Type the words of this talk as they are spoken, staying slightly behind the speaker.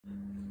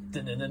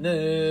Edgar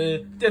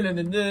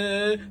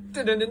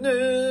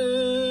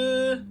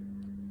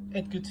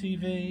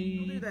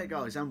TV. Hello there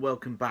guys, and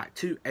welcome back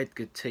to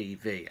Edgar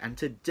TV, and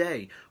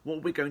today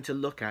what we're going to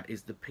look at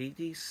is the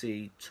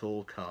PDC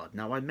tour card.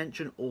 Now, I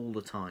mention all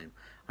the time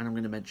and I'm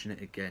going to mention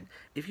it again.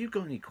 If you've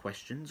got any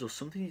questions or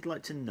something you'd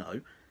like to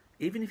know,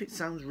 even if it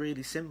sounds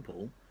really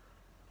simple,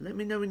 let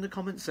me know in the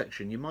comment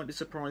section. You might be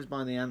surprised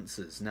by the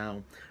answers.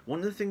 Now, one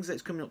of the things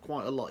that's coming up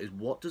quite a lot is,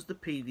 what does the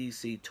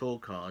PDC tour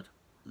card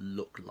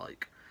look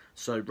like?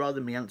 So rather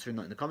than me answering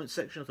that in the comments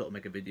section, I thought I'd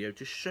make a video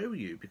to show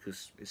you,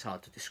 because it's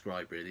hard to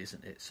describe really,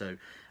 isn't it? So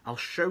I'll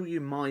show you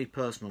my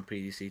personal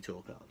PDC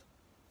tour card,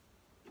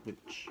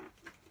 which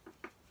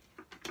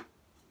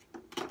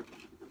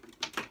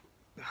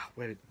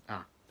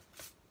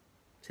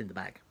it's in the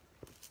bag.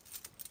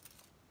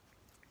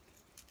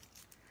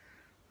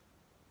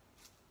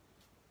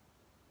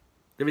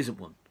 There isn't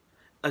one.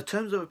 In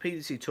terms of a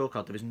PDC tour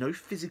card, there is no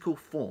physical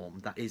form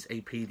that is a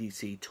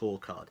PDC tour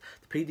card.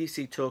 The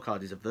PDC tour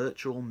card is a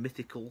virtual,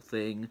 mythical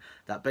thing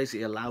that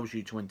basically allows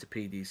you to enter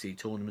PDC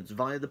tournaments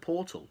via the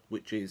portal,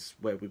 which is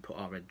where we put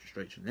our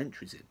registration and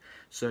entries in.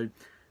 So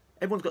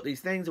everyone's got these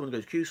things. They want to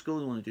go to Q school,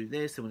 they want to do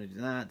this, they want to do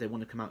that, they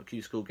want to come out of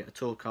Q school, get a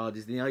tour card,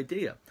 is the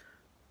idea.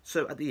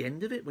 So at the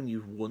end of it, when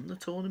you've won the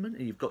tournament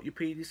and you've got your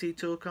PDC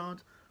tour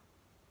card,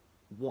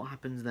 what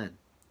happens then?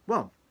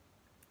 Well,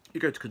 you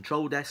go to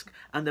control desk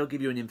and they'll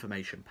give you an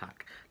information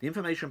pack. The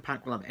information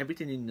pack will have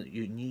everything in that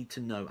you need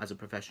to know as a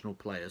professional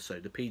player. So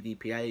the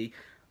PDPA,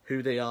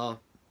 who they are,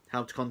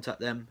 how to contact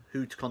them,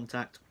 who to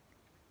contact,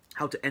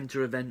 how to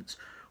enter events,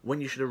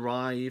 when you should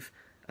arrive,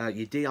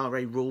 your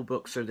DRA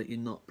rulebook so that you're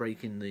not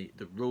breaking the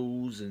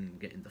rules and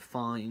getting the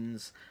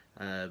fines,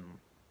 how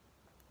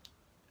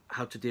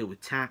to deal with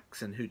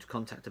tax and who to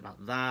contact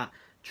about that,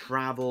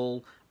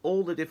 travel,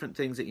 all the different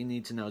things that you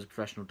need to know as a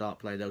professional dart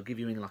player. They'll give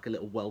you in like a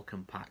little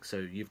welcome pack, so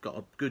you've got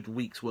a good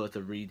week's worth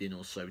of reading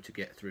or so to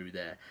get through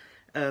there.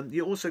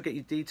 You also get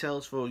your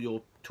details for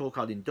your tour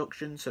card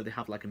induction, so they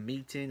have like a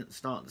meeting at the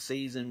start of the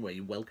season where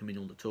you welcome in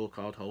all the tour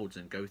card holders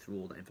and go through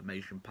all the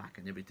information pack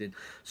and everything.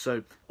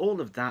 So all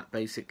of that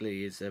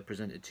basically is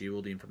presented to you,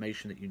 all the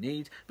information that you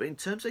need. But in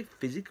terms of a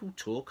physical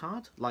tour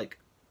card, like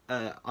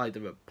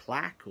either a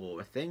plaque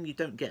or a thing, you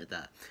don't get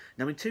that.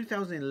 Now, in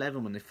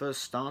 2011, when they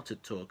first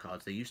started tour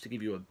cards, they used to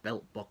give you a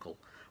belt buckle,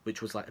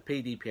 which was like a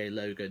PDPA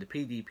logo, the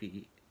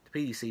PDC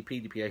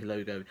PDPA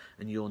logo,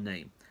 and your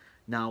name.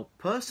 Now,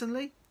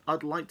 personally,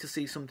 I'd like to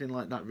see something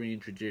like that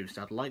reintroduced.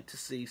 I'd like to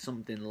see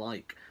something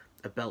like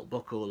a belt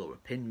buckle or a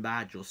pin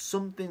badge or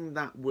something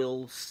that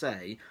will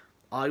say,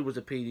 I was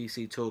a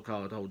PDC tour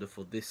card holder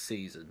for this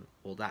season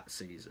or that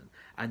season,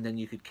 and then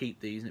you could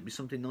keep these and it'd be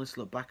something nice to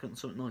look back at and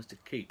something nice to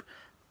keep.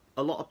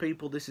 A lot of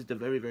people, this is the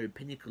very, very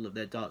pinnacle of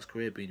their darts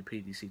career, being a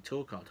PDC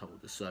tour card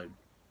holder, so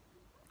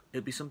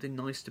it'd be something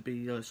nice to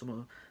be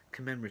somewhat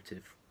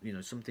commemorative, you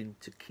know, something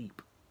to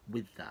keep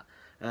with that.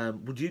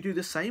 Would you do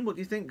the same? What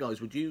do you think,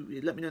 guys? Would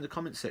you let me know in the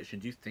comments section?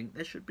 Do you think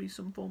there should be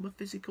some form of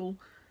physical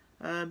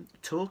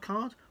tour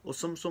card or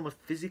some sort of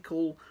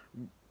physical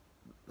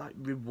like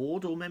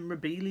reward or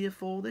memorabilia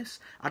for this?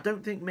 I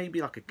don't think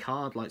maybe like a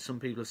card, like some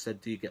people have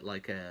said. Do you get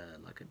like a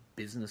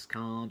business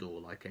card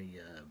or like a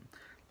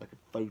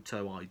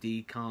photo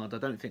ID card? I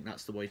don't think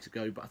that's the way to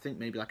go, but I think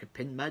maybe like a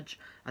pin badge,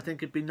 I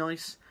think it'd be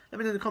nice. Let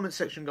me know in the comment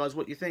section, guys,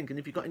 what you think, and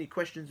if you've got any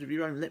questions of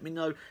your own, let me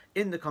know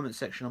in the comment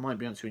section. I might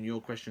be answering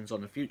your questions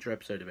on a future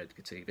episode of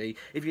Edgar TV.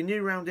 If you're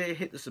new around here,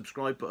 hit the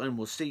subscribe button.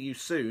 We'll see you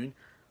soon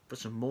for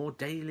some more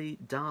daily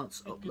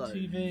darts uploads.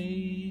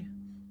 TV.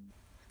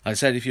 Like I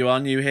said, if you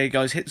are new here,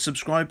 guys, hit the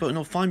subscribe button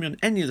or find me on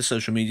any of the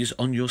social medias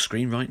on your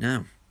screen right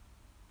now.